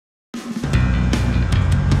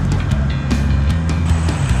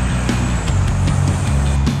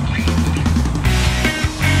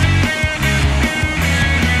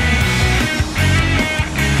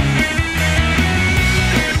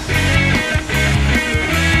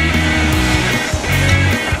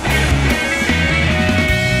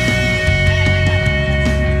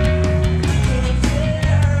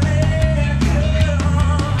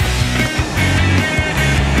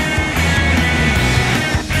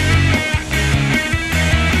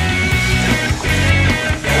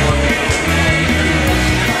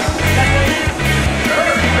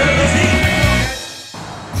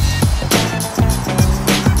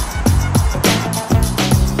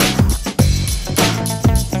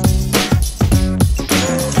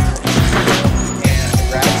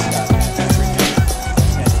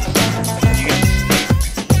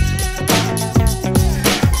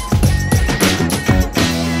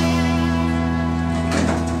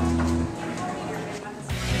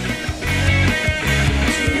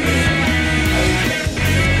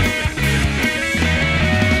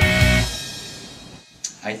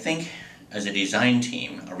design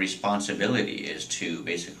team, a responsibility is to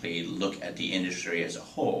basically look at the industry as a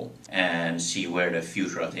whole and see where the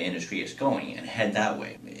future of the industry is going and head that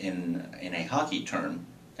way. In a hockey term,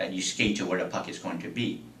 that you skate to where the puck is going to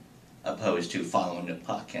be, opposed to following the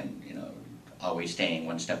puck and, always staying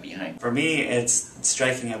one step behind. For me, it's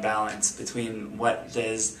striking a balance between what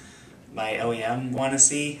does my OEM want to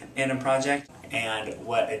see in a project and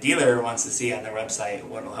what a dealer wants to see on their website,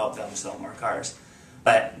 what will help them sell more cars.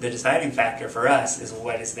 But the deciding factor for us is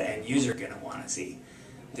what is the end user going to want to see.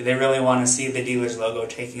 Do they really want to see the dealer's logo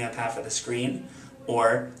taking up half of the screen,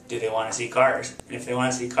 or do they want to see cars? And if they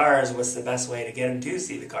want to see cars, what's the best way to get them to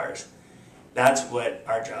see the cars? That's what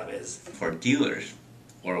our job is. For dealers,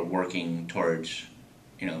 or working towards,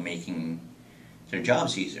 making their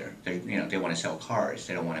jobs easier. They want to sell cars.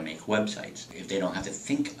 They don't want to make websites. If they don't have to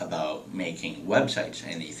think about making websites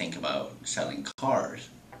and they think about selling cars,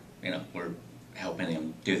 we're helping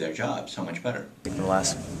them do their job so much better. In the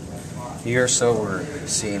last year or so, we're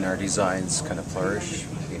seeing our designs kind of flourish,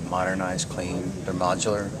 being modernized, clean. They're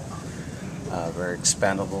modular, very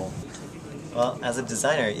expandable. Well, as a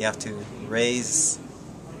designer, you have to raise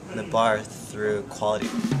the bar through quality.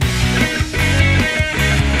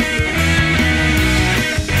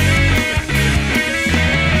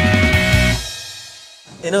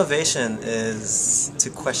 Innovation is to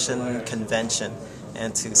question convention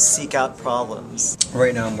and to seek out problems.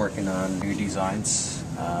 Right now I'm working on new designs,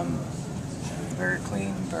 very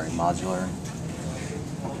clean, very modular.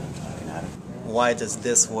 Looking at it. Why does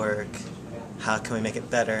this work? How can we make it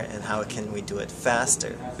better, and how can we do it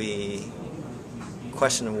faster? We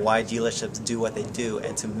question why dealerships do what they do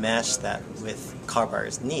and to match that with car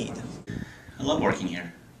buyers' need. I love working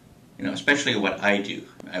here, especially what I do.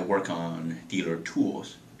 I work on dealer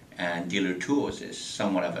tools, and dealer tools is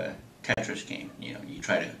somewhat of a Tetris game. You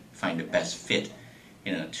try to find the best fit,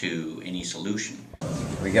 to any solution.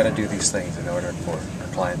 We got to do these things in order for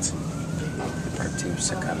our clients and our teams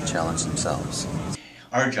to kind of challenge themselves.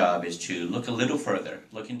 Our job is to look a little further,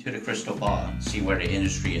 look into the crystal ball, see where the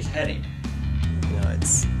industry is heading.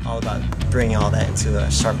 It's all about bringing all that into a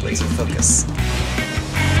sharp laser focus.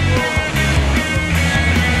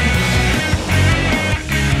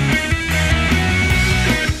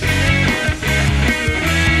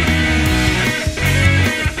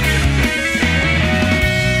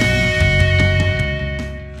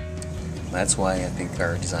 That's why I think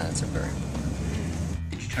our designs are very...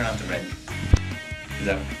 Did you turn off the red? Is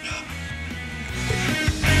that...